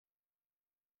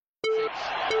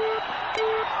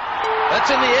That's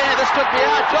in the air, this could be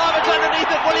out. Jarvin's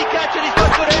underneath it, will he catch it? He's got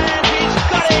good hands, he's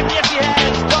got him, yes he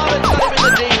has. Jarvin's got him in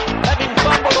the deep, having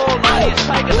fumbled all night, he's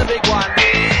taken the big one.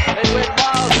 It went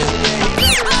miles in the air, he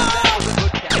ran around, that was a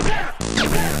good catch.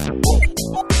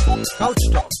 Couch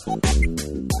Talk.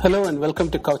 Hello and welcome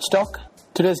to Couch Talk.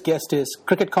 Today's guest is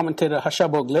cricket commentator Harsha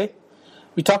Bhogle.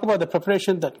 We talk about the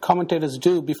preparation that commentators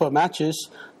do before matches,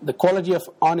 the quality of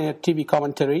on-air TV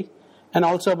commentary, and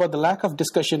also about the lack of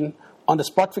discussion on the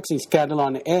spot fixing scandal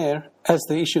on air as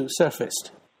the issue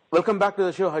surfaced. Welcome back to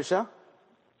the show, Harsha.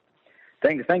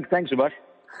 Thanks, Subhash.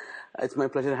 It's my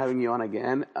pleasure having you on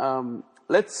again.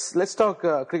 Let's talk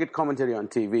cricket commentary on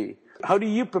TV. How do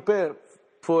you prepare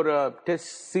for a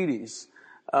test series?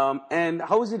 And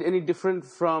how is it any different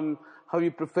from how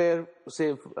you prepare,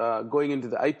 say, going into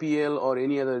the IPL or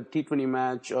any other T20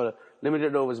 match or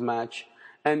limited overs match?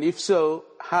 And if so,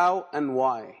 how and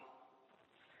why?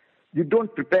 You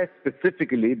don't prepare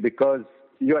specifically because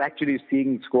you're actually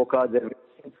seeing scorecards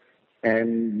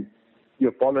and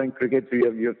you're following cricket, so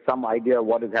you have some idea of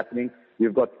what is happening.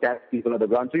 You've got stats people on the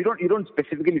ground. So you don't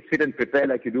specifically sit and prepare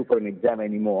like you do for an exam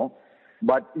anymore.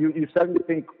 But you suddenly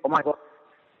think, oh my God,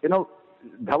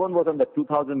 Dhawan was on the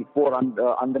 2004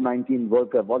 under-19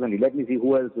 World Cup, wasn't he? Let me see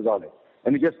who else was on it.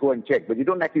 And you just go and check. But you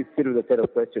don't actually sit with a set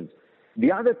of questions.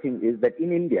 The other thing is that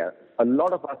in India, a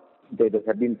lot of us commentators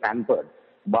have been pampered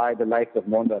by the likes of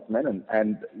Mohandas Menon.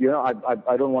 And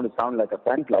I don't want to sound like a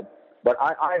fan club, but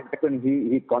I reckon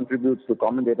he contributes to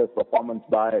commentators' performance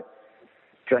by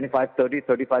 25, 30,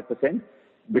 35%.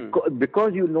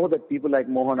 Because you know that people like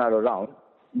Mohan are around,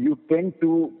 you tend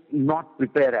to not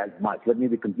prepare as much. Let me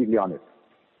be completely honest.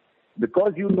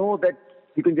 Because you know that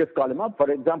you can just call him up.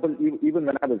 For example, even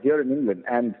when I was here in England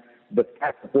and the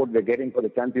stat support we're getting for the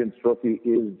Champions Trophy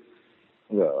is,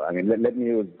 let me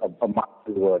use a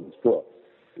master's word, it's poor.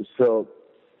 So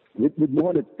with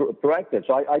Mohan, it's proactive.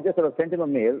 So I just sort of sent him a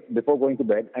mail before going to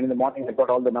bed, and in the morning I got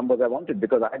all the numbers I wanted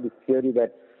because I had this theory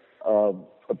that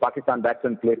Pakistan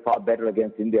batsmen play far better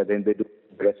against India than they do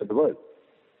the rest of the world.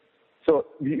 So,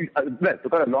 to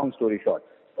cut a long story short,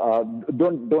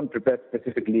 don't prepare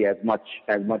specifically as much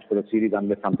for the series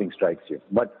unless something strikes you.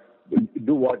 But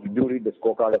do read the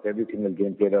scorecard of every single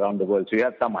game played around the world, so you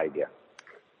have some idea.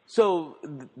 So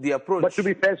the approach. But to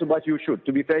be fair, Subhash, you should.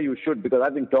 To be fair, you should, because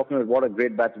I've been talking about what a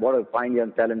great batsman, what a fine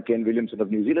young talent Kane Williamson of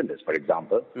New Zealand is, for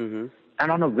example. Mm-hmm.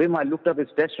 And on a whim, I looked up his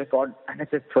test record and I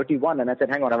said 31, and I said,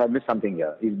 hang on, have I missed something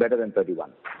here? He's better than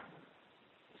 31.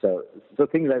 So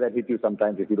things like that hit you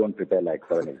sometimes if you don't prepare like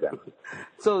for an exam.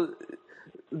 So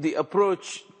the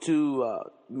approach to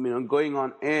going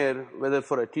on air, whether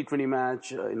for a T20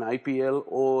 match in IPL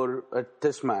or a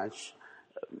test match,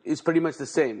 is pretty much the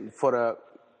same for a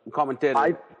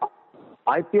commentator.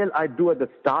 IPL I do at the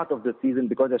start of the season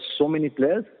because there's so many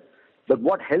players. But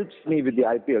what helps me with the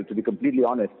IPL, to be completely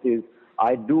honest, is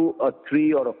I do a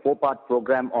 3 or a 4-part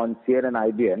program on CR and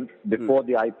IBN before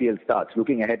the IPL starts,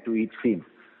 looking ahead to each team.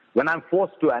 When I'm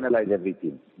forced to analyze every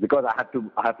team, because I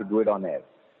have to do it on air.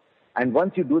 And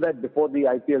once you do that before the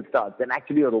IPL starts, then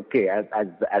actually you're okay as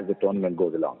the tournament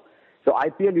goes along. So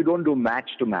IPL you don't do match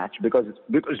to match because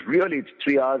really it's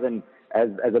 3 hours, and as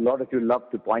a lot of you love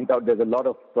to point out, there's a lot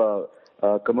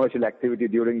of commercial activity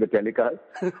during the telecast,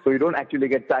 so you don't actually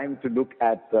get time to look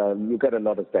at a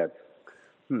lot of stats.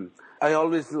 I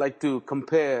always like to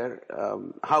compare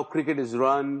how cricket is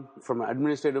run from an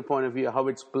administrative point of view, how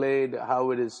it's played,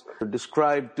 how it is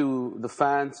described to the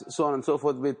fans, so on and so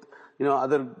forth with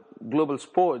other global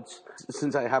sports.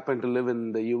 Since I happen to live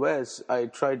in the US, I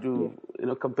try to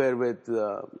compare with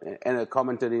a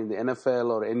commentary in the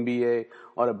NFL or NBA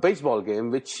or a baseball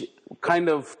game, which kind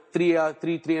of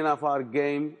 3.5 hour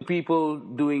game, people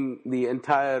doing the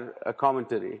entire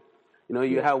commentary.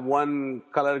 You have one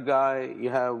color guy, you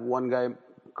have one guy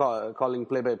calling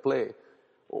play-by-play.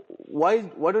 Why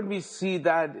don't we see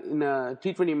that in a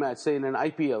T20 match, say in an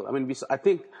IPL? I mean,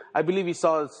 I believe we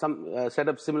saw some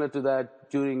setup similar to that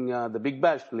during the Big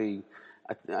Bash League,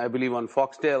 I believe on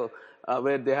Foxtel,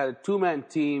 where they had a 2-man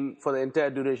team for the entire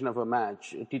duration of a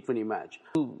match, a T20 match.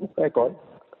 Fair call.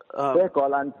 Fair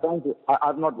call.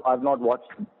 I've not watched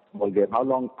the baseball game.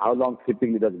 How long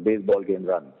typically does a baseball game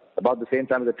run? About the same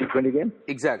time as a T20 game?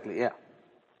 Exactly, yeah.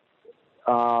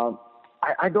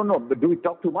 I don't know. But do we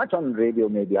talk too much on radio?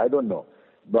 Maybe, I don't know.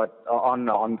 But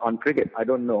on cricket, I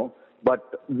don't know.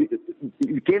 But we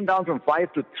came down from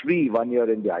 5 to 3 1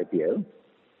 year in the IPL,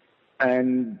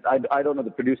 and I don't know.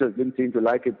 The producers didn't seem to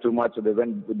like it too much, so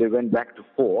they went back to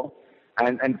 4,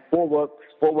 and 4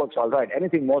 works all right.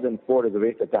 Anything more than 4 is a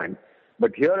waste of time.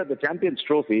 But here at the Champions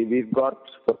Trophy, we've got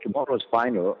for tomorrow's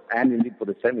final and indeed for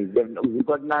the semis, we've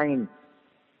got 9.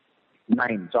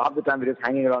 9. So half the time we're just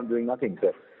hanging around doing nothing.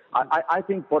 So I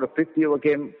think for a 50-over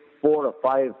game, 4 or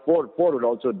 5, 4 would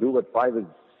also do, but 5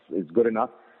 is good enough.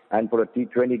 And for a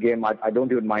T20 game, I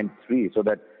don't even mind 3, so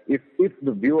that if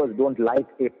the viewers don't like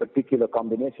a particular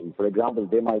combination, for example,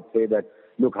 they might say that,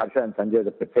 look, Harsha and Sanjay is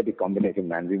a pathetic combination,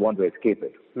 man. We want to escape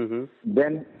it. Mm-hmm.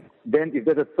 Then if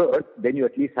there's a third, then you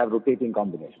at least have rotating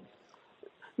combinations.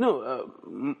 No,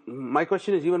 my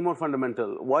question is even more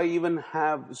fundamental. Why even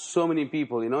have so many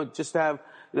people? Just have,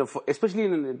 especially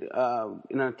in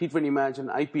a T20 match and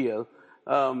IPL,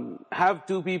 have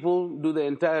 2 people do the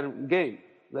entire game.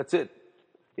 That's it.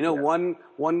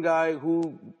 One guy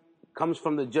who comes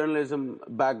from the journalism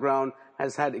background,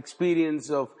 has had experience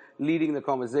of leading the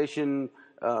conversation,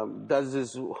 does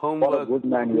his homework. What a good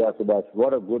man you are, Subhash.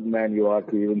 What a good man you are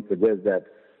to even suggest that.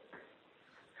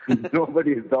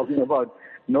 Nobody's talking about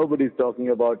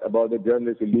the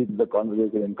journalist who leads the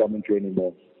conversation in commentary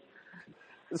anymore.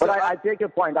 But I take your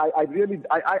point. I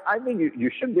think you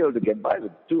should be able to get by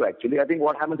with 2, actually. I think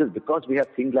what happens is because we have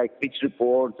things like pitch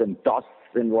reports and toss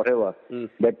and whatever,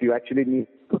 that you actually need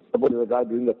a guy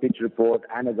doing the pitch report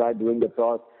and a guy doing the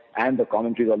toss, and the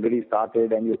commentary is already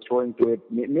started and you're throwing to it.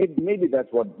 Maybe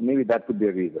that could be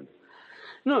a reason.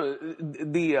 No,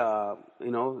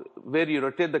 where you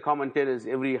rotate the commentators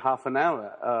every half an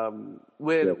hour,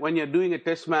 when you're doing a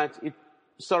test match, it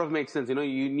sort of makes sense. You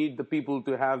need the people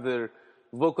to have their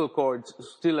vocal cords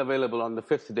still available on the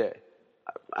 5th day.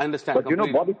 I understand. But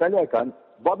completely.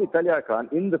 Bobby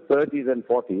Talyakan in the 30s and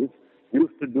 40s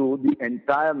used to do the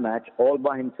entire match all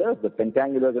by himself. The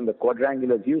pentangulars and the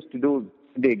quadrangulars used to do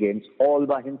day games all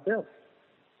by himself.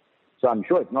 So I'm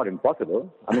sure it's not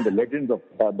impossible. I mean, the legend of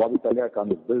Bobby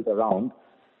Talyakan is built around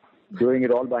doing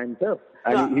it all by himself.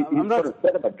 And he sort of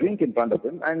set up a drink in front of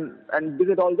him and did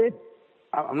it all day.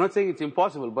 I'm not saying it's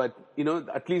impossible, but,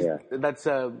 at least that's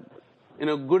a,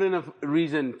 good enough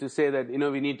reason to say that,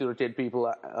 we need to rotate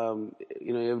people,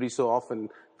 every so often,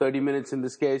 30 minutes in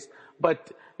this case.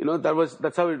 But,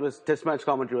 that's how it was, test match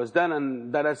commentary was done,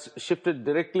 and that has shifted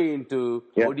directly into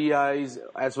ODIs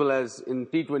as well as in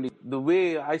T20. The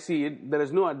way I see it, there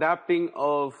is no adapting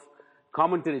of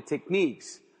commentary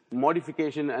techniques,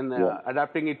 modification and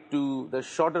adapting it to the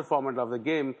shorter format of the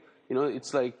game.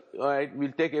 It's like, all right,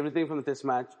 we'll take everything from the test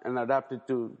match and adapt it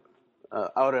to,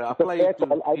 or apply it to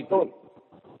T20.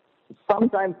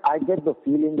 Sometimes I get the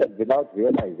feeling that without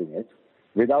realizing it,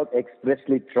 without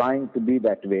expressly trying to be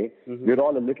that way, we're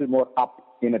all a little more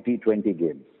up in a T20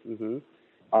 game. Mm-hmm.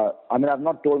 I've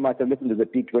not told myself, listen, there's a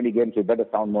T20 game, so you better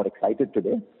sound more excited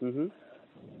today. Mm-hmm.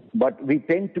 But we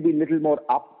tend to be a little more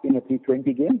up in a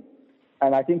T20 game.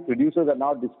 And I think producers are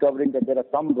now discovering that there are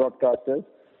some broadcasters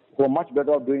who are much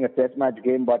better off doing a test match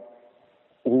game, but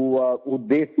who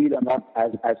they feel are not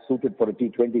as suited for a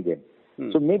T20 game.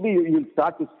 So maybe you'll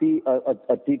start to see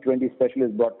a T20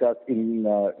 specialist broadcast in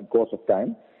course of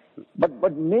time.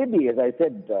 But maybe, as I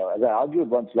said, as I argued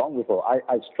once long before,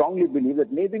 I strongly believe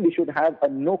that maybe we should have a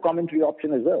no commentary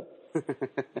option as well.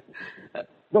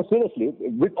 No, seriously,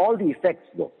 with all the effects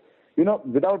though.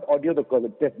 Without audio,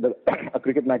 a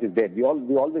cricket match is dead. We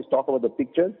always talk about the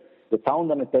pictures. The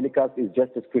sound on a telecast is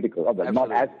just as critical.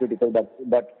 Not as critical,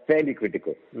 but fairly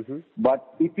critical. Mm-hmm.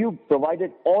 But if you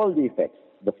provided all the effects,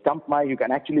 the stump mic, you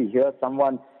can actually hear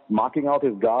someone marking out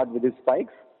his guard with his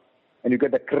spikes, and you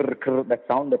get the krr, that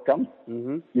sound that comes.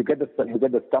 Mm-hmm. You get the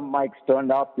stump mics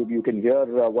turned up. You can hear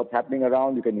what's happening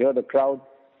around. You can hear the crowd,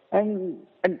 and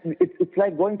it's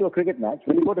like going to a cricket match.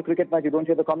 When you go to a cricket match, you don't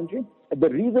hear the commentary. The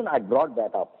reason I brought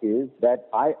that up is that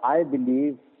I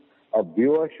believe a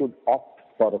viewer should opt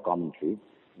for a commentary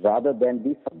rather than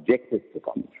be subjected to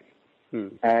commentary.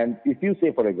 And if you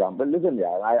say, for example, listen,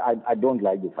 I don't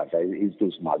like this Harsha. He's too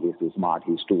smart.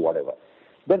 He's too whatever.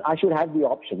 Then I should have the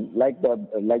option, like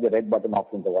the red button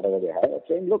options or whatever they have, of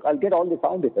saying, look, I'll get all the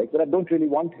sound effects, but I don't really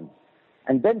want him.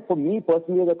 And then for me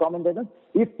personally as a commentator,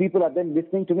 if people are then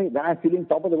listening to me, then I'm feeling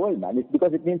top of the world, man. It's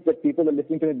because it means that people are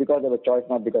listening to me because they have a choice,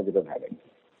 not because they don't have it.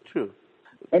 True.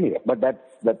 Anyway, but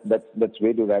that's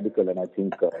way too radical, and I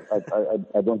think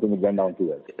I don't think it went down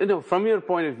too well. From your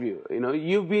point of view,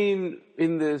 you've been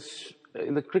in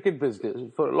the cricket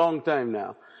business for a long time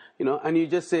now, and you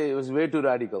just say it was way too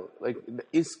radical. Like,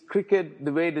 is cricket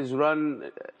the way it is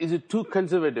run? Is it too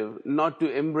conservative not to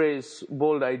embrace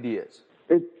bold ideas?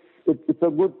 It's a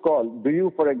good call. Do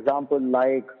you, for example,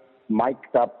 like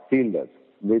mic'd up fielders?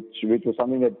 Which was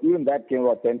something that even that came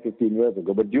about 10, 15 years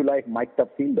ago. But do you like mic'd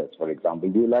up fielders, for example?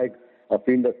 Do you like a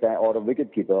fielder or a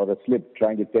wicketkeeper or a slip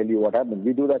trying to tell you what happened?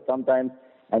 We do that sometimes,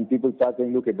 and people start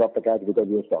saying, look, he dropped the catch because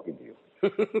he was talking to you.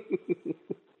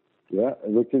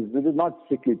 Which is not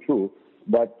strictly true.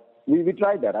 But, We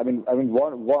tried that. I mean,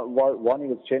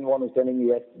 Shane Warne was telling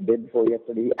me day before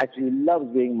yesterday, he actually loves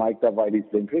being mic'd up while he's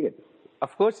playing cricket.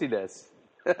 Of course he does.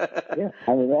 Yeah,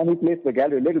 I mean, and he plays the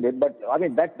gallery a little bit, but I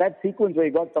mean, that sequence where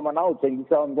he got someone out saying, this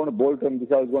is how I'm going to bowl to him, this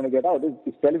is how he's going to get out,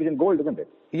 it's television gold, isn't it?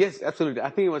 Yes, absolutely. I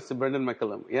think it was Brendan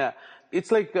McCullum. Yeah. It's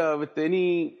like with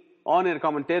any on-air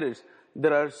commentators,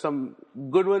 there are some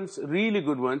good ones, really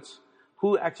good ones,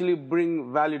 who actually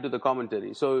bring value to the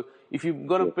commentary. So if you're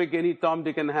going to pick any Tom,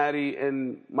 Dick and Harry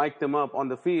and mic them up on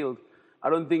the field,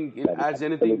 I don't think it adds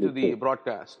anything to the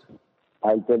broadcast.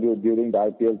 I'll tell you, during the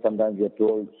IPL, sometimes you're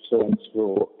told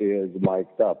so-and-so is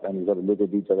mic'd up, and you've got to look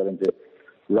at each other and say,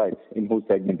 right, in whose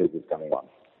segment is this coming on?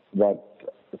 But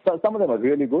some of them are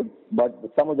really good, but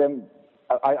some of them,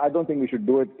 I don't think we should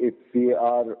do it if we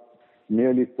are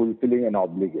merely fulfilling an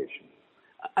obligation.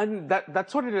 And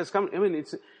that's what it has come. I mean,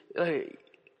 it's. I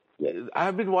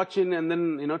have been watching and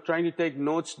then trying to take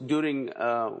notes during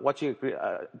watching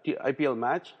a IPL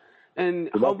match, and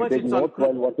how much it's on.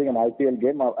 While watching an IPL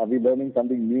game, are we learning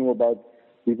something new about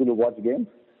people who watch games?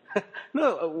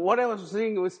 No, what I was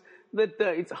saying was that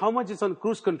it's how much it's on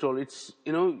cruise control. It's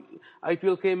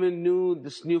IPL came in new,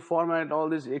 this new format, all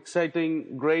this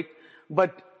exciting, great,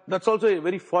 but that's also a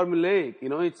very formulaic.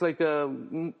 It's like a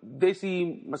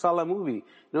desi masala movie.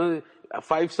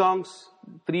 5 songs,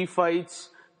 3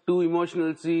 fights, 2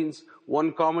 emotional scenes,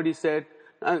 1 comedy set.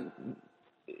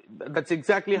 That's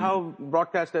exactly how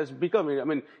broadcast has become. I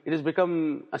mean, it has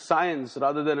become a science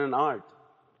rather than an art.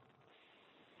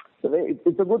 So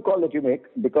it's a good call that you make,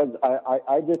 because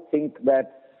I just think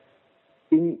that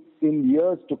in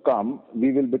years to come,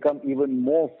 we will become even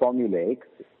more formulaic,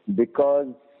 because,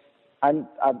 and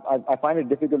I find it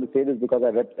difficult to say this because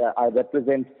I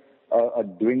represent a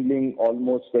dwindling,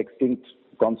 almost extinct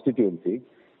constituency,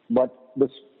 but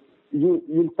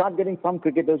you'll start getting some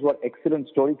cricketers who are excellent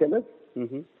storytellers,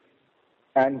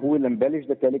 and who will embellish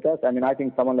the telecast. I mean, I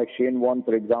think someone like Shane Warne,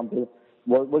 for example,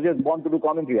 was just born to do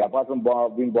commentary, apart from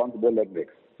being born to bowl leg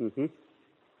breaks.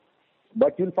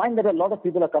 But you'll find that a lot of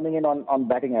people are coming in on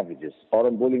batting averages or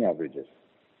on bowling averages.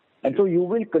 And so you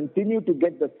will continue to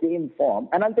get the same form.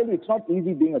 And I'll tell you, it's not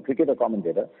easy being a cricketer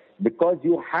commentator, because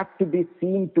you have to be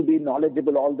seen to be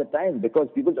knowledgeable all the time, because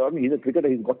people tell me he's a cricketer,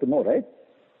 he's got to know, right?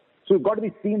 So you've got to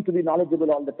be seen to be knowledgeable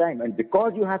all the time. And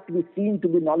because you have to be seen to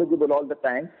be knowledgeable all the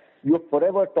time, you're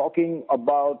forever talking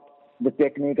about the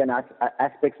technique and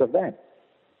aspects of that.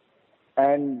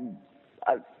 And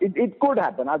it could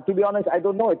happen. To be honest, I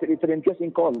don't know. It's an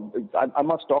interesting call. I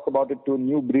must talk about it to a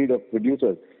new breed of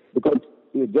producers, because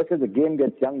just as the game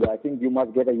gets younger, I think you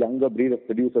must get a younger breed of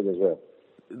producers as well.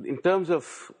 In terms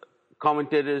of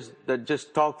commentators that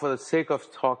just talk for the sake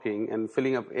of talking and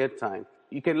filling up airtime,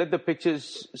 you can let the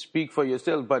pictures speak for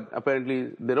yourself, but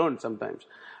apparently they don't sometimes.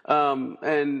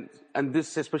 And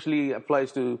this especially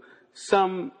applies to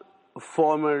some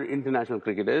former international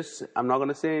cricketers. I'm not going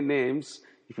to say names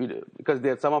because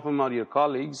some of them are your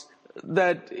colleagues.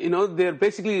 That they're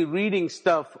basically reading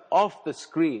stuff off the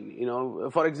screen.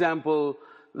 For example,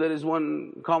 there is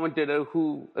one commentator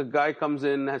a guy comes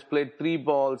in, has played 3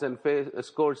 balls and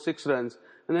scored 6 runs,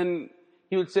 and then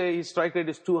he would say his strike rate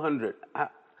is 200.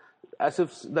 As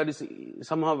if that is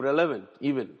somehow relevant,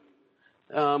 even.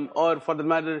 Or for the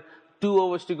matter, 2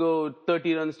 overs to go,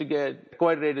 30 runs to get,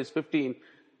 required rate is 15.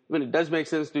 When it does make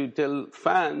sense to tell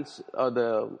fans or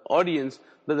the audience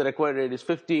that the required rate is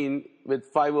 15 with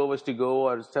 5 overs to go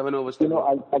or 7 overs to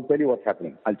go. I'll tell you what's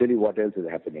happening. I'll tell you what else is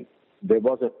happening.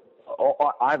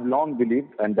 I've long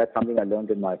believed, and that's something I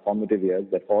learned in my formative years,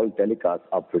 that all telecasts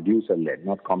are producer-led,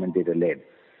 not commentator-led.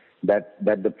 That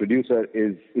the producer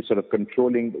is sort of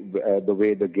controlling the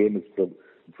way the game is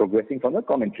progressing from the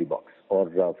commentary box or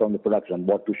from the production,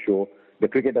 what to show. The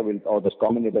cricketer will, or the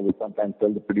commentator will sometimes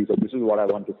tell the producer, this is what I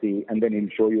want to see, and then he'll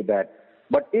show you that.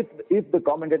 But if the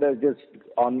commentator is just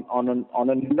on an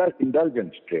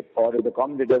indulgence trip, or if the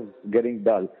commentator is getting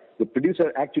dull, the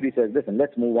producer actually says, listen,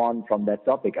 let's move on from that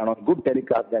topic. And on good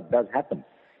telecast, that does happen.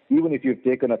 Even if you've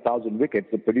taken 1,000 wickets,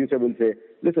 the producer will say,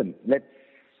 listen,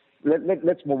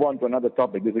 let's move on to another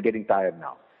topic. This is getting tired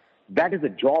now. That is the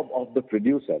job of the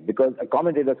producer, because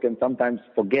commentators can sometimes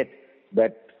forget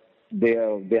that they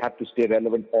have to stay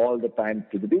relevant all the time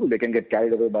to the people. They can get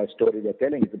carried away by a story they're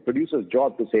telling. It's the producer's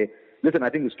job to say, listen, I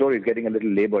think the story is getting a little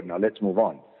labored now. Let's move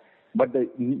on. But the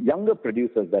younger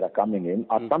producers that are coming in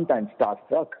are sometimes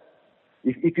starstruck.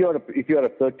 If you're a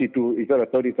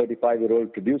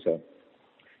 35-year-old producer,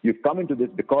 you've come into this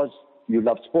because you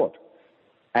love sport.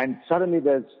 And suddenly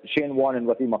there's Shane Warne and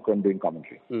Wasim Akram doing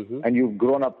commentary. And you've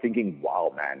grown up thinking,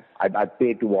 wow, man, I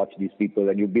paid to watch these people,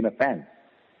 and you've been a fan.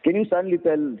 Can you suddenly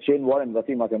tell Shane Warne and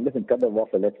Wasim Akram, listen, cut the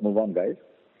waffle, let's move on, guys?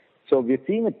 So we're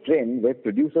seeing a trend where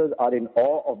producers are in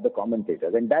awe of the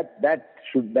commentators, and that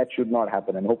should not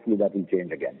happen, and hopefully that will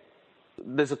change again.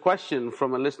 There's a question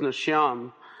from a listener,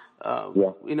 Shyam.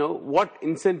 What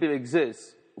incentive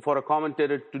exists for a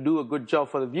commentator to do a good job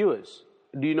for the viewers?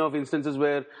 Do you know of instances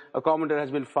where a commentator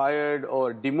has been fired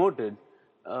or demoted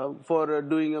for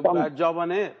doing a bad job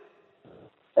on air?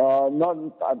 I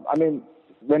mean,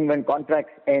 when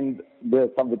contracts end,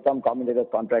 with some commentators,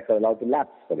 contracts are allowed to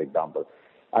lapse, for example.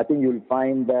 I think you'll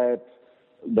find that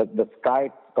the Sky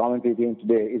commentary team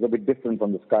today is a bit different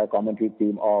from the Sky commentary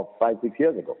team of 5-6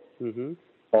 years ago. Mm-hmm.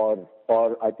 Or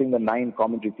I think the 9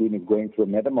 commentary team is going through a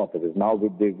metamorphosis now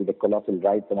with the colossal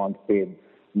rights amount paid.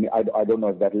 I don't know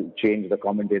if that will change the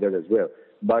commentator as well.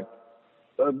 But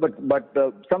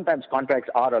sometimes contracts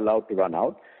are allowed to run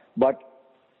out. But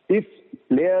if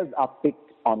players are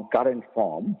picked on current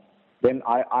form, then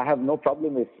I have no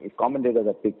problem if commentators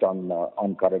are picked on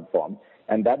current form.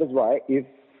 And that is why if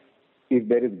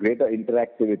there is greater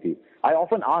interactivity, I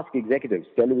often ask executives,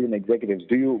 television executives,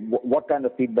 what kind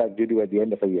of feedback do you do at the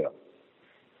end of a year?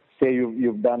 Say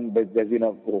you've done, there's been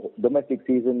a domestic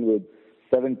season with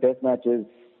 7 test matches,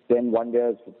 10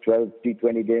 one-days, 12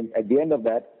 T20 games. At the end of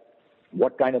that,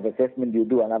 what kind of assessment do you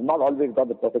do? And I've not always got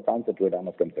the perfect answer to it, I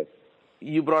must confess.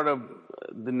 You brought up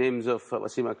the names of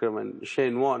Wasim Akram and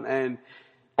Shane Warne, and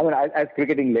I mean, as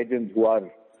cricketing legends who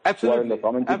are in the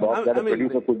commentary box, that a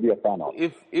producer could be a fan of.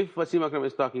 If Wasim Akram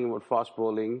is talking about fast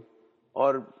bowling,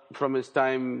 or from his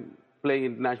time playing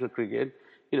international cricket,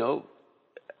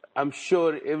 I'm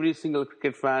sure every single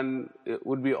cricket fan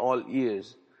would be all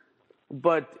ears.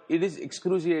 But it is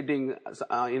excruciating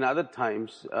in other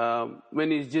times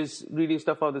when he's just reading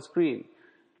stuff off the screen,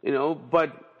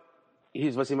 But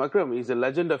he's Wasim Akram. He's a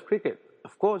legend of cricket.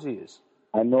 Of course he is.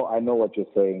 I know what you're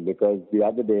saying, because the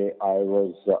other day I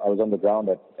was on the ground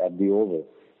at the Oval,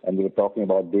 and we were talking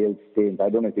about Dale Steyn. I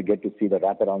don't know if you get to see the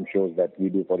wraparound shows that we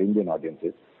do for Indian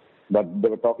audiences, but they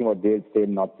were talking about Dale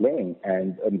Steyn not playing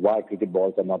and why cricket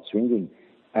balls are not swinging,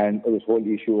 and this whole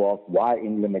issue of why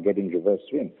England are getting reverse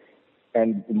swing.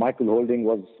 And Michael Holding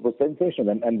was sensational,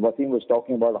 and Wasim was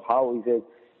talking about how he says,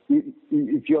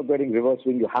 if you're getting reverse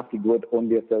swing, you have to do it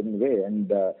only a certain way. And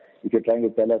if you're trying to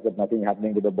tell us that nothing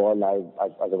happening with the ball, I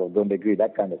don't agree,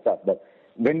 that kind of stuff. But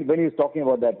when he was talking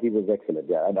about that, he was excellent.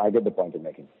 Yeah, and I get the point he's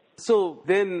making. So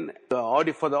then,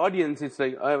 for the audience, it's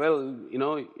like,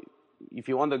 if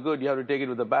you want the good, you have to take it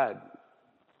with the bad.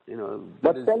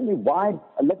 But tell me why.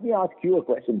 Let me ask you a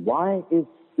question. Why is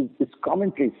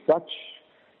commentary such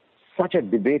a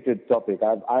debated topic?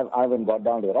 I haven't got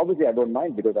down to it. Obviously, I don't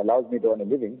mind because it allows me to earn a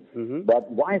living. Mm-hmm. But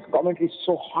why is commentary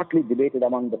so hotly debated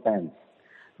among the fans?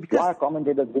 Why are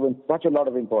commentators given such a lot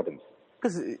of importance?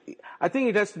 Because I think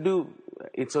it has to do,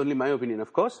 it's only my opinion,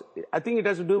 of course, I think it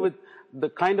has to do with the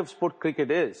kind of sport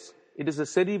cricket is. It is a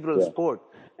cerebral sport.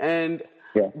 And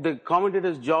the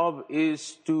commentator's job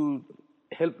is to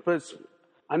help us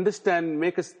understand,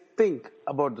 make us think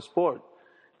about the sport.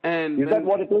 And is that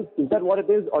what it is? Is that what it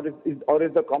is? Or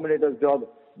is the commentator's job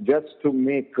just to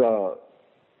make, just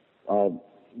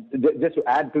to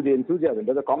add to the enthusiasm?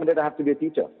 Does the commentator have to be a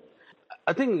teacher?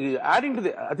 I think I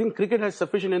think cricket has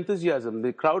sufficient enthusiasm.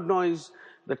 The crowd noise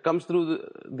that comes through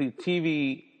the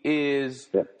TV is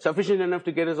sufficient enough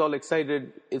to get us all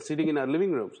excited sitting in our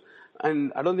living rooms.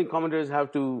 And I don't think commentators have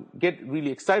to get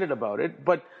really excited about it.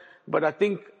 But I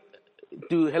think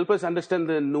to help us understand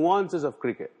the nuances of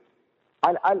cricket.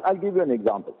 I'll give you an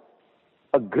example.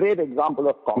 A great example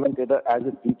of commentator as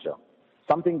a teacher.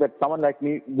 Something that someone like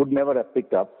me would never have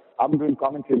picked up. I'm doing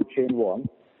commentary with Shane Warne,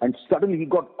 and suddenly he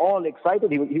got all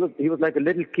excited. He was like a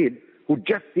little kid who'd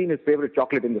just seen his favorite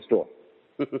chocolate in the store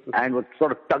and was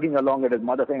sort of tugging along at his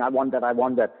mother saying, I want that, I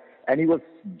want that. And he was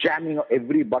jamming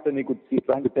every button he could see,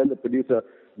 trying to tell the producer,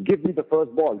 give me the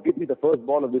first ball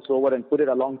of this over and put it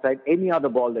alongside any other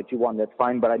ball that you want. That's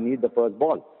fine, but I need the first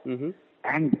ball. Mm-hmm.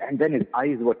 And then his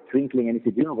eyes were twinkling, and he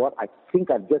said, you know what, I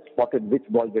think I've just spotted which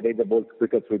ball Jadeja bowls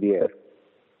quicker through the air.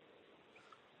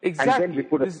 Exactly. And then we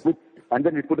put a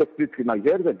split screen. Now,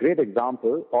 here's a great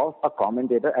example of a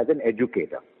commentator as an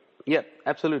educator. Yeah,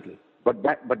 absolutely. But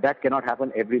that cannot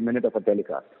happen every minute of a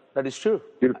telecast. That is true.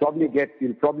 You'll probably get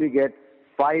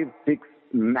 5, 6,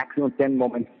 maximum 10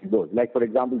 moments to those. Like, for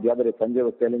example, the other day, Sanjay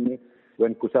was telling me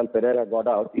when Kusal Pereira got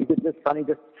out, he just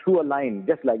threw a line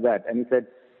just like that. And he said,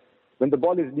 when the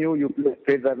ball is new, you play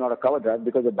straight drive, not a cover drive,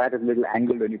 because the bat is a little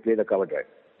angled when you play the cover drive.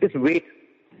 Just wait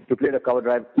to play the cover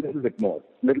drive a little bit more,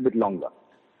 a little bit longer.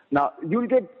 Now, you'll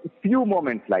get few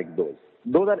moments like those.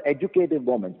 Those are educative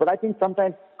moments. But I think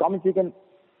sometimes commentary can't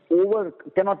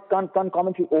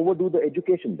commentary overdo the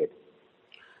education bit?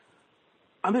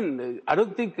 I mean, I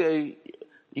don't think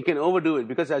you can overdo it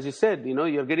because, as you said,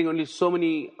 you're getting only so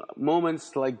many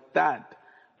moments like that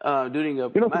during a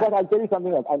match. But I'll tell you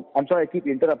something else. I'm sorry I keep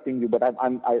interrupting you, but I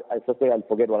suspect I'll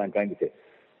forget what I'm trying to say.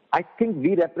 I think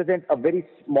we represent a very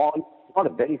small, not a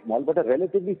very small, but a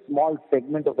relatively small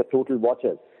segment of the total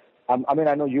watchers. I mean,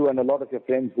 I know you and a lot of your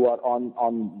friends who are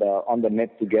on the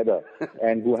net together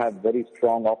and who have very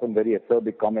strong, often very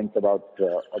acerbic comments about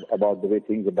the way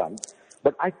things are done.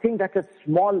 But I think that's a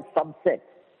small subset.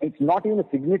 It's not even a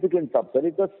significant subset.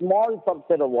 It's a small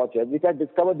subset of watchers, which I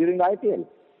discovered during the IPL.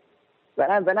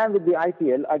 When I'm with the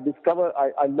IPL,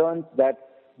 I learned that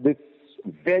this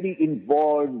very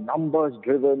involved,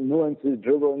 numbers-driven,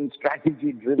 nuances-driven,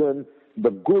 strategy-driven,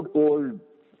 the good old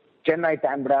Chennai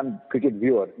Tambram cricket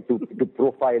viewer, to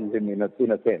profile him in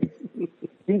a sense,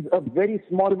 is a very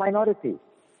small minority.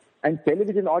 And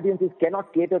television audiences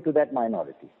cannot cater to that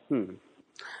minority.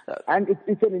 And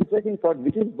it's an interesting thought,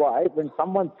 which is why when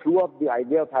someone threw up the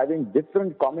idea of having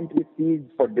different commentary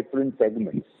feeds for different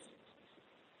segments,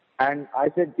 and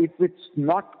I said, if it's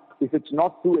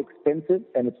not too expensive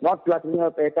and it's not cluttering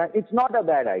up airtime, it's not a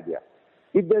bad idea.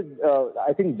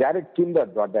 I think Jared Kimber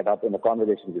brought that up in the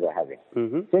conversation we were having,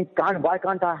 saying, why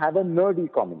can't I have a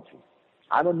nerdy commentary?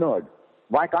 I'm a nerd.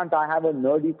 Why can't I have a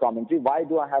nerdy commentary? Why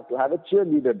do I have to have a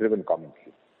cheerleader-driven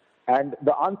commentary? And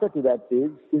the answer to that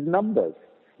is numbers.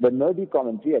 The nerdy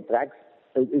commentary attracts,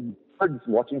 nerds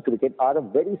watching cricket are a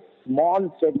very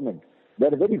small segment.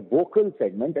 They're a very vocal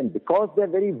segment, and because they're a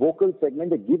very vocal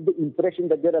segment, they give the impression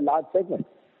that they're a large segment.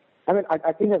 I mean,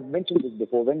 I think I've mentioned this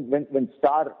before. When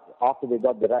Star, after they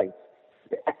got the rights,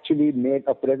 they actually made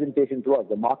a presentation to us,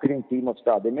 the marketing team of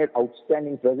Star. They made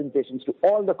outstanding presentations to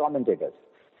all the commentators.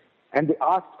 And they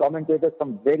asked commentators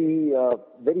some very,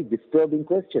 very disturbing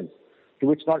questions, to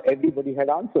which not everybody had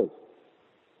answers.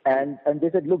 And they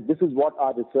said, look, this is what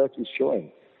our research is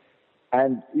showing.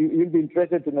 And you'll be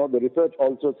interested to know the research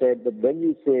also said that when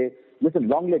you say, listen,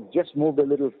 long leg just moved a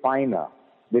little finer,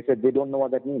 they said they don't know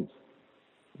what that means.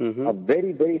 A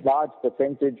very, very large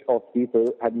percentage of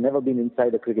people have never been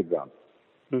inside a cricket ground.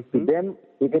 To them,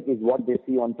 cricket is what they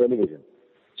see on television.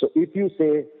 So if you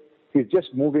say, he's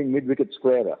just moving mid-wicket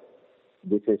squarer,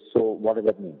 they say, so what does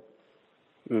that mean?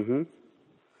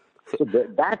 So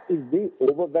that is the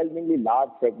overwhelmingly large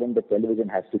segment that television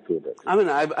has to cater. I mean,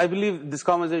 I believe this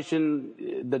conversation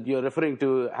that you're referring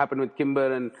to happened with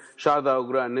Kimber and Sharda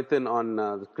Ugra and Nitin on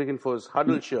the Cricket Force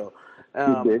Huddle show.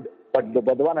 He did. But the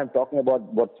one I'm talking about,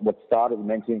 what Star is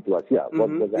mentioning to us,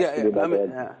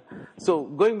 So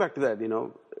going back to that,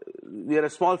 we are a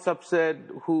small subset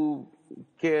who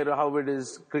care how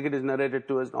cricket is narrated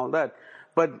to us and all that.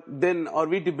 But then are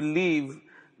we to believe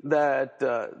that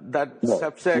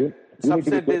subset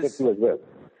is to as well.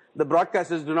 The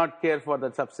broadcasters do not care for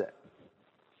that subset?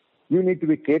 You need to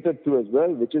be catered to as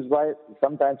well, which is why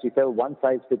sometimes we tell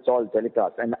one-size-fits-all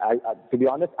telecast. And to be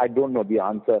honest, I don't know the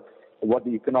answer, what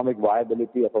the economic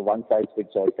viability of a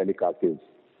one-size-fits-all telecast is,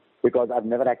 because I've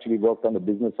never actually worked on the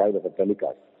business side of a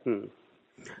telecast.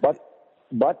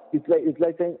 But it's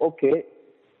like saying, okay,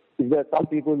 if there are some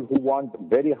people who want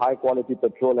very high-quality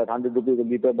petrol at 100 rupees a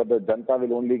litre, but the Janta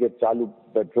will only get Chalu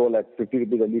petrol at 50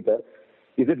 rupees a litre,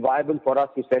 is it viable for us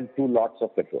to sell 2 lots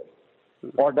of petrol?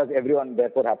 Or does everyone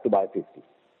therefore have to buy 50?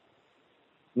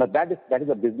 Now that is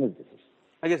a business decision.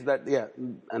 I guess that,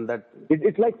 and that...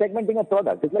 It's like segmenting a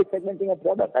product.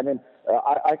 I mean,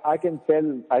 I can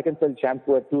sell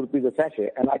shampoo at 2 rupees a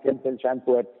sachet, and I can sell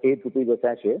shampoo at 8 rupees a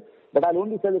sachet, but I'll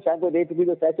only sell the shampoo at 8 rupees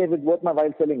a sachet if it's worth my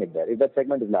while selling it there, if that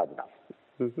segment is large enough.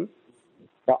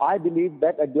 Now, I believe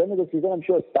that at the end of the season, I'm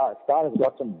sure Star has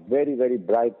got some very, very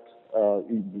bright,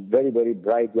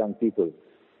 young people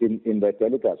in their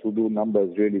telecast who do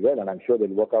numbers really well, and I'm sure they'll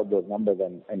work out those numbers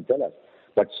and tell us.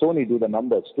 But Sony do the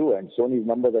numbers too, and Sony's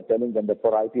numbers are telling them that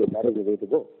for IPL, that is the way to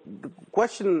go. The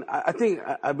question, I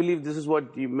believe this is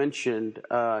what you mentioned,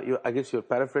 I guess you're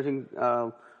paraphrasing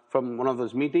from one of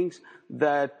those meetings,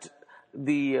 that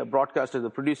the broadcaster, the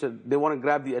producer, they want to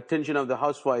grab the attention of the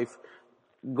housewife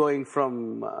going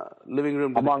from living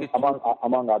room to the kitchen.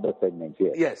 Among other segments,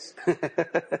 yes. Yes.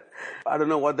 I don't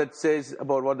know what that says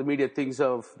about what the media thinks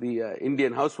of the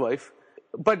Indian housewife,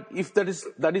 but if that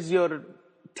is your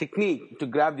technique to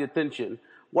grab the attention,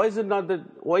 why isn't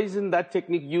that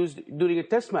technique used during a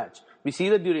test match? We see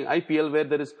that during IPL where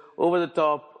there is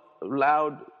over-the-top,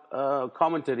 loud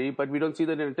commentary, but we don't see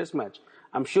that in a test match.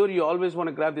 I'm sure you always want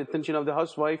to grab the attention of the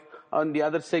housewife on the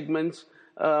other segments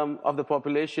of the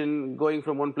population going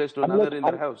from one place to another in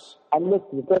their house. Unless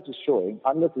research is showing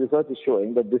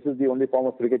that this is the only form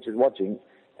of cricket she's watching,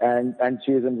 and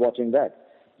she isn't watching that.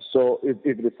 So if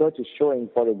research is showing,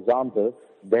 for example,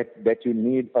 that you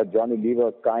need a Johnny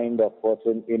Lever kind of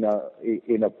person in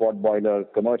a pot boiler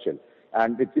commercial.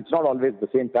 And it's not always the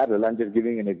same parallel. I'm just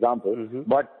giving an example.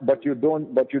 But you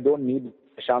don't need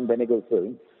a Shyam Benegal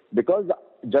film, because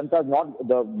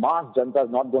the mass Janta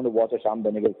is not going to watch a Shyam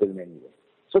Benegal film anyway.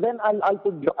 So then I'll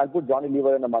put Johnny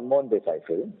Lever in a Manmohan Desai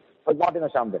film, but not in a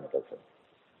Shyam Benegal film.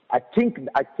 I think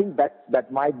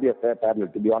that might be a fair parallel.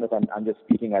 To be honest, I'm just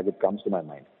speaking as it comes to my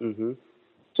mind.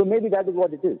 So maybe that is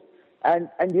what it is, and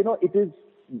it is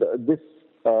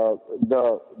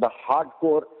the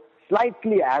hardcore,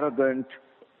 slightly arrogant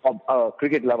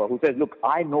cricket lover who says, "Look,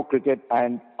 I know cricket,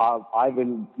 and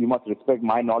you must respect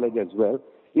my knowledge as well."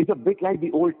 It's a bit like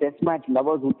the old Test match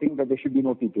lovers who think that there should be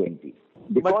no T20.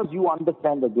 Because you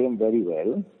understand the game very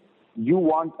well, you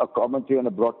want a commentary and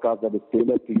a broadcast that is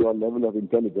tailored to your level of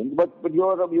intelligence, but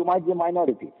you might be a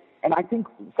minority. And I think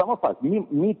some of us,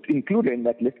 me included in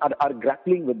that list, are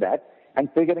grappling with that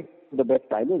and figuring the best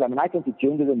style is. I mean, I can see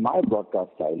changes in my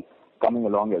broadcast style coming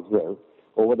along as well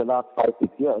over the last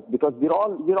 5-6 years, because we're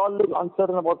all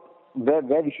uncertain about where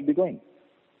we should be going.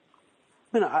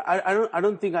 I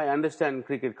don't think I understand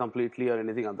cricket completely or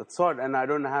anything of that sort, and I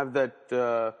don't have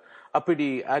that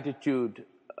uppity attitude.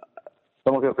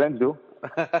 Some of your friends do.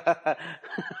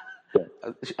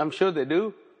 I'm sure they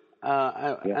do,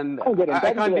 and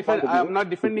I can't defend. I'm not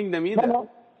defending them either. No.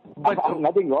 But I have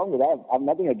nothing wrong with that. I have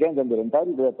nothing against them. They're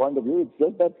entitled to their point of view. It's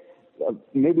just that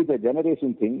maybe it's a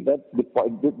generation thing, that the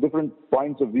different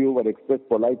points of view were expressed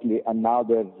politely, and now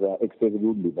they're expressed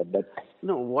rudely. But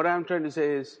no, what I'm trying to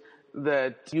say is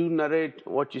that you narrate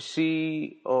what you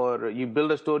see, or you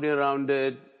build a story around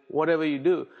it. Whatever you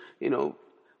do,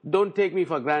 don't take me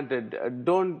for granted.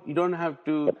 You don't have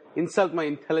to insult my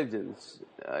intelligence.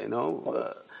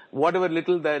 Whatever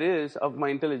little there is of my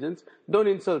intelligence, don't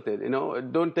insult it.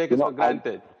 Don't take it for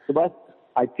granted. But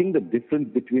I think the difference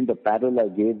between the parallel I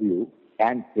gave you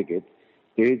and cricket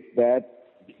is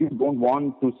that you don't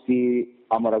want to see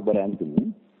Amar Akbar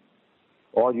Anthony,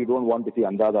 or you don't want to see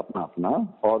Andaz Apna Apna,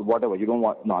 or whatever. You don't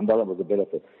want. No, Andaz was a better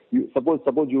fit.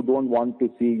 Suppose you don't want to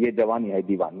see Ye Jawani Hai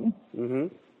Diwani,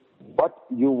 but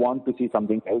you want to see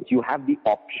something else. You have the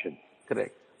option.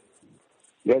 Correct.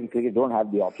 Where in cricket don't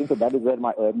have the option, so that is where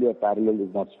my earlier parallel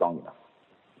is not strong enough.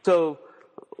 So,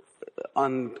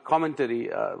 on commentary,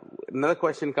 another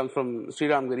question comes from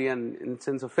Sriram Giri, and in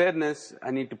sense of fairness, I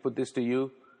need to put this to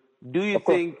you. Do you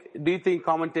think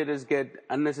commentators get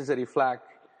unnecessary flack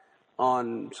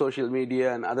on social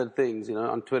media and other things,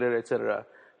 on Twitter, etc.?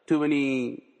 Do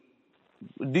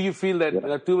you feel that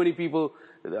there are too many people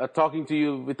are talking to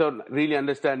you without really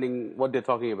understanding what they're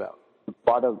talking about? It's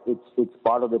part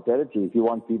of the territory. If you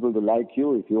want people to like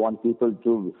you, if you want people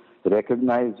to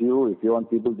recognize you, if you want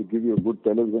people to give you a good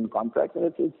television contract,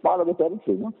 it's part of the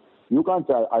territory. You can't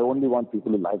say, I only want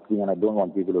people to like me and I don't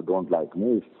want people who don't like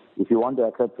me. If you want to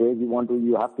accept praise,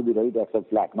 you have to be ready to accept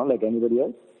flack, not like anybody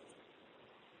else.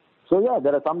 So yeah,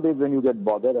 there are some days when you get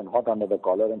bothered and hot under the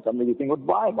collar, and some days you think,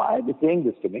 why are they saying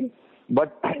this to me?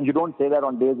 But you don't say that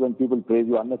on days when people praise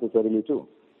you unnecessarily too.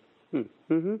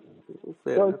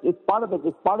 So it's part of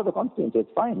the constituency. It's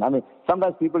fine. I mean,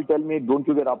 sometimes people tell me, don't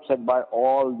you get upset by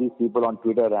all these people on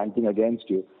Twitter ranting against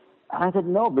you? And I said,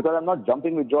 no, because I'm not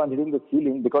jumping with joy and hitting the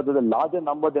ceiling, because there's a larger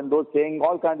number than those saying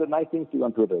all kinds of nice things to you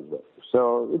on Twitter as well.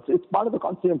 So it's part of the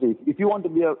constituency. If you want to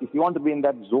be in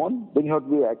that zone, then you have to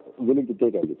be willing to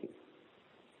take everything.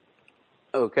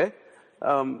 Okay.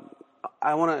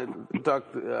 I want to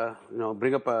talk,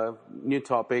 bring up a new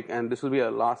topic, and this will be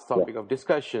our last topic of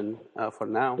discussion for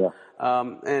now. Yeah.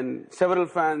 And several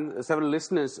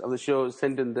listeners of the show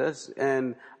sent in this,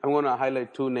 and I'm going to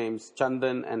highlight two names,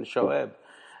 Chandan and Shoaib.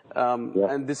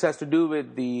 And this has to do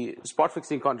with the spot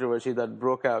fixing controversy that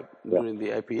broke out during the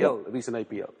IPL, recent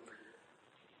IPL.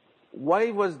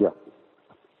 Why was...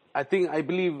 I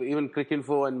believe even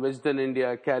Cricinfo and Wisden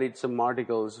India carried some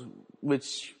articles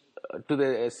which... to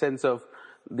the sense of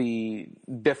the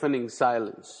deafening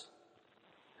silence.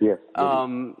 Yes.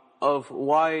 Of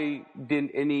why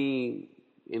didn't any,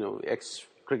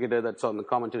 ex-cricketer that's on the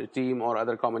commentary team or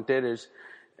other commentators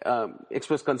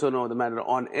express concern over the matter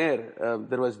on air?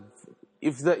 There was,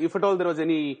 if at all there was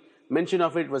any mention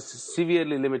of it, was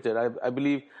severely limited. I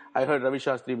believe I heard Ravi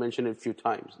Shastri mention it a few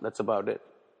times. That's about it.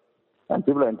 And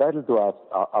people are entitled to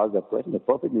ask that question. They're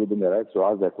perfectly within their rights to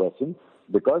ask that question,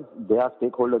 because they are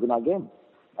stakeholders in our game.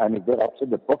 And if they're upset,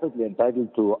 they're perfectly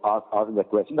entitled to ask that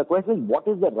question. The question is, what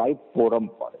is the right forum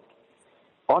for it?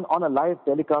 On a live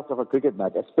telecast of a cricket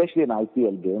match, especially an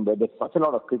IPL game where there's such a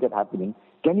lot of cricket happening,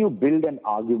 can you build an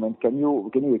argument? Can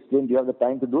you explain? Do you have the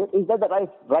time to do it? Is that the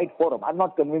right forum? I'm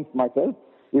not convinced myself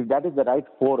if that is the right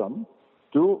forum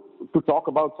to talk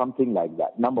about something like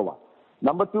that. Number one.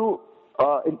 Number two,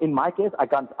 in my case, I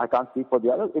can't speak for the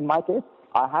others. In my case,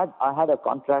 I had a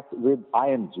contract with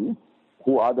IMG,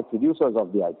 who are the producers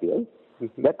of the IPL,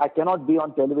 that I cannot be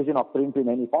on television or print in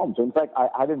any form. So in fact, I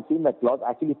hadn't seen that clause.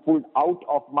 Actually pulled out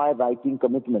of my writing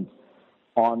commitments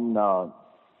on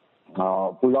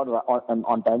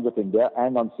Times of India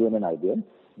and on CNN IBM,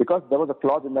 because there was a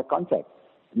clause in that contract.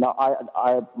 Now,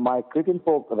 my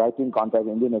Cricinfo writing contract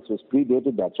in Indian Express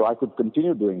predated that, so I could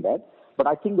continue doing that. But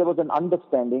I think there was an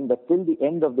understanding that till the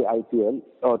end of the IPL,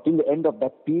 or till the end of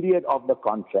that period of the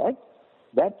contract,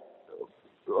 that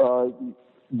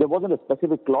there wasn't a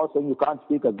specific clause saying you can't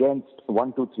speak against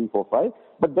 1, 2, 3, 4, 5.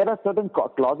 But there are certain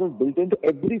clauses built into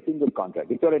every single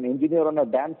contract. If you're an engineer on a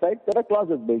dam site, there are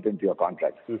clauses built into your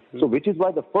contract. So which is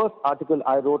why the first article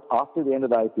I wrote after the end of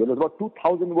the IPL was about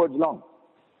 2,000 words long.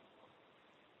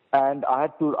 And I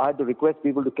had to request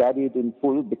people to carry it in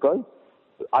full because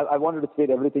I wanted to state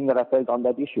everything that I felt on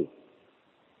that issue.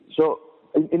 So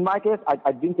in my case,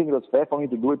 I didn't think it was fair for me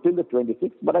to do it till the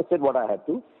 26th, but I said what I had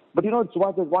to. But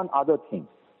Suhas, there's one other thing.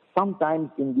 Sometimes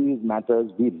in these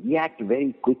matters, we react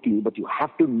very quickly, but you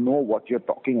have to know what you're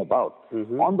talking about.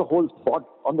 On the whole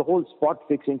spot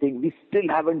fixing thing, we still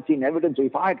haven't seen evidence. So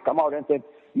if I had come out and said,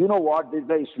 you know what, this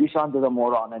guy Srishant is a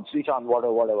moron, and Srishant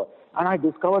whatever, and I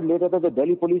discovered later that the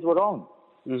Delhi police were wrong,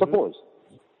 suppose.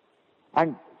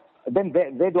 And then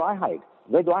where do I hide?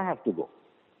 Where do I have to go?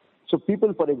 So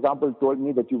people, for example, told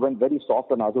me that you went very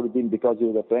soft on Azharuddin because he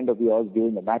was a friend of yours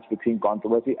during the match-fixing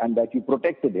controversy and that you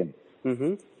protected him.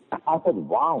 I said,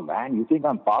 wow, man, you think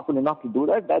I'm powerful enough to do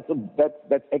that?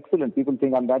 That's excellent. People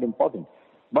think I'm that important.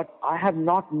 But I have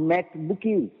not met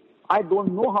bookies. I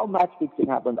don't know how match-fixing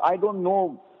happens. I don't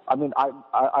know. I mean,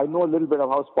 I know a little bit of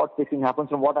how spot fixing happens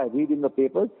from what I read in the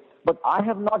papers, but I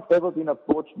have not ever been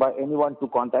approached by anyone to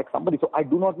contact somebody. So I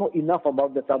do not know enough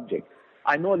about the subject.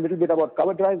 I know a little bit about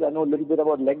cover drives, I know a little bit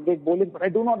about leg break bowling, but I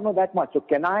do not know that much. So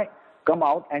can I come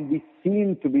out and be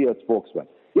seen to be a spokesman?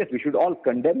 Yes, we should all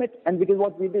condemn it, and which is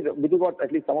what we did, which is what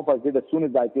at least some of us did as soon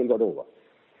as the IPL got over.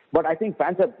 But I think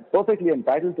fans are perfectly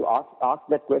entitled to ask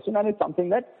that question, and it's something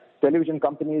that television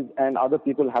companies and other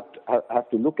people have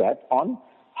to look at on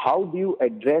how do you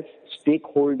address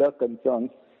stakeholder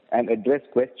concerns and address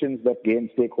questions that game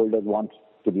stakeholders want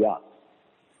to be asked.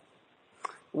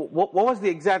 What was the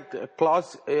exact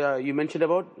clause you mentioned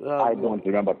about? I don't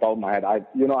remember top of my head.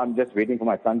 I'm just waiting for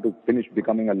my son to finish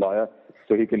becoming a lawyer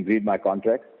so he can read my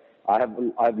contract.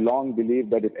 I've long believed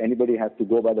that if anybody has to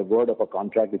go by the word of a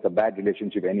contract, it's a bad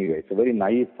relationship anyway. It's a very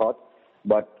naive thought,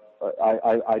 but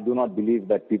I do not believe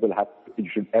that it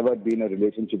should ever be in a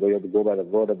relationship where you have to go by the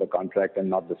word of the contract and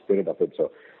not the spirit of it.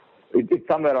 So it's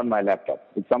somewhere on my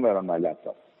laptop.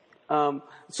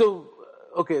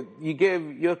 Okay, you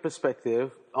gave your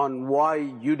perspective on why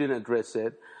you didn't address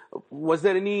it. Was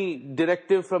there any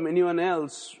directive from anyone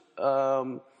else?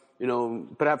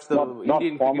 Perhaps the not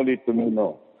Indian formally to me,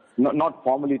 no. Not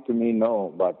formally to me,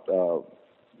 no. But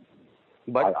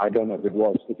I don't know if it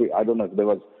was. I don't know if there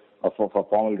was a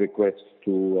formal request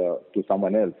to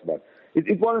someone else. But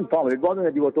it wasn't formal. It wasn't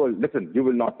that you were told, listen, you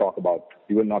will not talk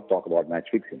about match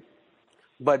fixing.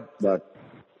 But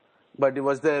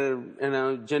was there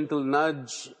gentle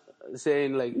nudge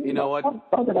saying like, you know what?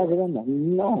 Not that I remember.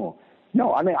 No.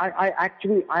 I mean, I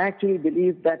actually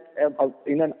believe that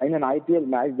in an IPL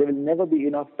match there will never be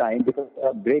enough time because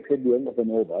breaks at the end of an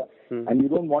over, and you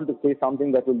don't want to say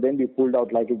something that will then be pulled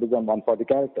out like it is on 140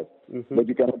 characters. But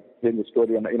you cannot explain the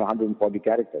story on 140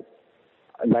 characters.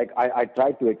 Like I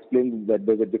tried to explain that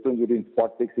there's a difference between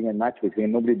spot fixing and match fixing,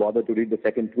 and nobody bothered to read the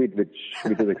second tweet, which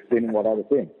is explaining what I was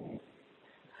saying.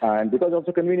 And because it's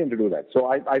also convenient to do that. So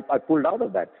I pulled out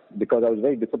of that because I was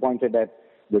very disappointed at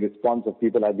the response of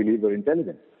people I believe were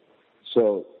intelligent.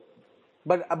 So,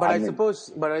 I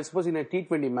suppose in a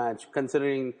T20 match,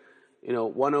 considering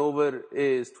 1 over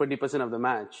is 20% of the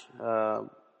match,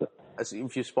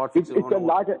 if you spot fix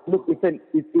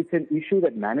it's an issue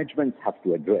that management have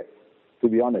to address. To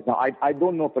be honest, now I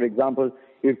don't know. For example,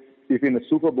 if in a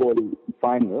Super Bowl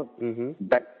final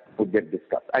that would get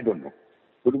discussed, I don't know.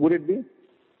 Would it be?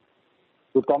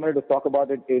 Would commentators talk about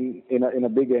it in a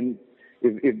big end?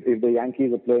 If the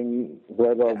Yankees are playing,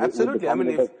 whoever. Absolutely. I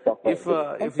mean,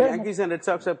 if Yankees and Red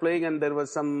Sox are playing and there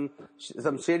was some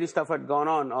shady stuff had gone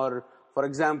on, or for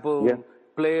example,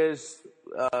 players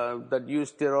that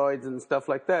use steroids and stuff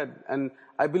like that, and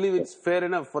I believe it's fair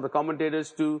enough for the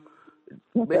commentators to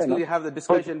basically have the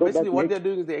discussion. Basically, what they're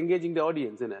doing is they're engaging the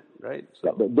audience in it, right?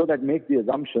 So. Though that makes the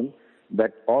assumption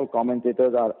that all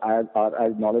commentators are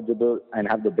as knowledgeable and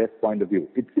have the best point of view.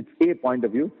 It's a point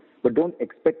of view, but don't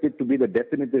expect it to be the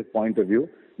definitive point of view,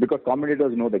 because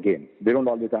commentators know the game. They don't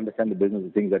always understand the business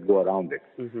of things that go around it.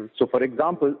 Mm-hmm. So, for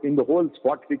example, in the whole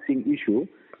spot fixing issue,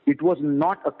 it was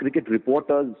not a cricket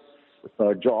reporter's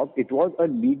job. It was a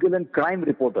legal and crime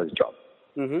reporter's job.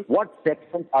 Mm-hmm. What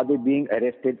sections are they being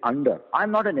arrested under?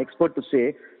 I'm not an expert to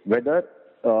say whether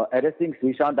arresting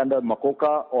Srishant under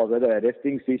Makoka or whether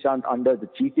arresting Srishant under the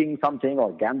cheating something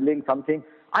or gambling something.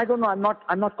 I don't know.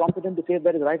 I'm not competent to say if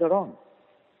that is right or wrong.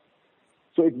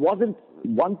 So it wasn't,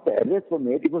 once the arrests were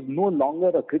made, it was no longer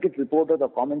a cricket reporter or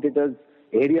commentator's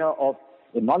area of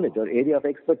knowledge or area of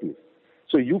expertise.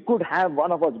 So you could have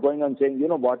one of us going on saying, you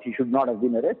know what, he should not have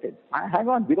been arrested. Hang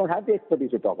on, we don't have the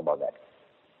expertise to talk about that.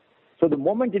 So the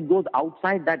moment it goes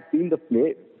outside that field of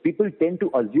play, people tend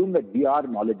to assume that we are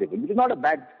knowledgeable, which is not a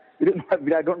bad,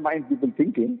 I don't mind people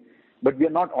thinking, but we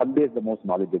are not always the most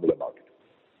knowledgeable about it.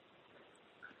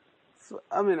 So,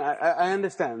 I mean, I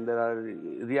understand there are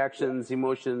reactions,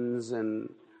 emotions, and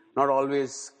not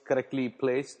always correctly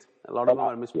placed. A lot of them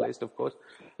are misplaced, of course.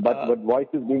 But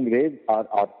voices being raised are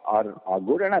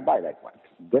good, and I buy that one.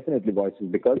 Definitely voices,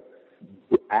 because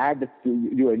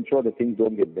you ensure that things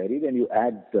don't get buried, and you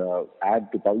add to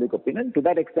public opinion. To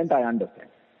that extent, I understand.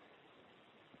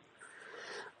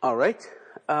 All right.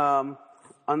 On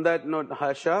that note,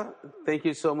 Harsha, thank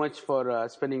you so much for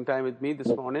spending time with me this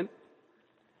morning.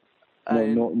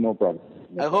 No problem.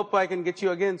 I hope I can get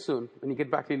you again soon when you get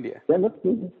back to India. Yeah, let's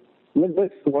do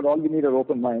it. What all we need are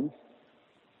open minds.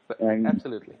 And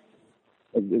absolutely.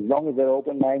 As long as there are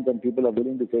open minds and people are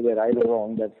willing to say they're right or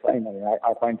wrong, that's fine. I mean,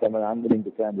 I find someone I'm willing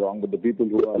to say I'm wrong, but the people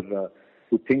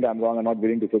who think I'm wrong are not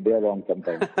willing to say they're wrong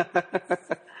sometimes.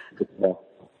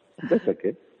 That's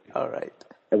okay. All right.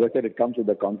 As I said, it comes with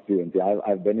the constituency.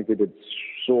 I've benefited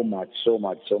so much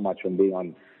from being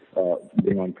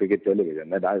on cricket television.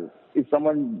 That if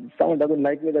someone doesn't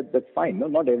like me, that's fine. No,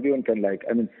 not everyone can like.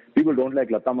 I mean, people don't like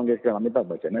Lata Mangeshkar and Amitabh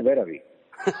Bachchan. Where are we?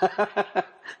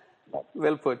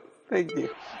 Well put. Thank you.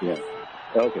 Yeah.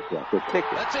 Okay, yeah. Take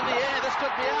care. That's in the air. This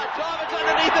could be out. Jarman's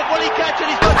underneath it. Will he catch it?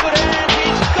 He's got good hands.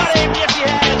 He's got him. Yes, he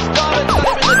has. Jarman's got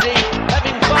him in the deep.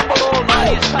 Having fumbled all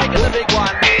night, he's taken the big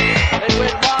one. It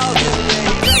went miles in the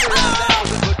air. He's never run. That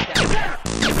was a good catch.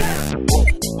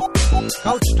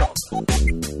 Couch Talk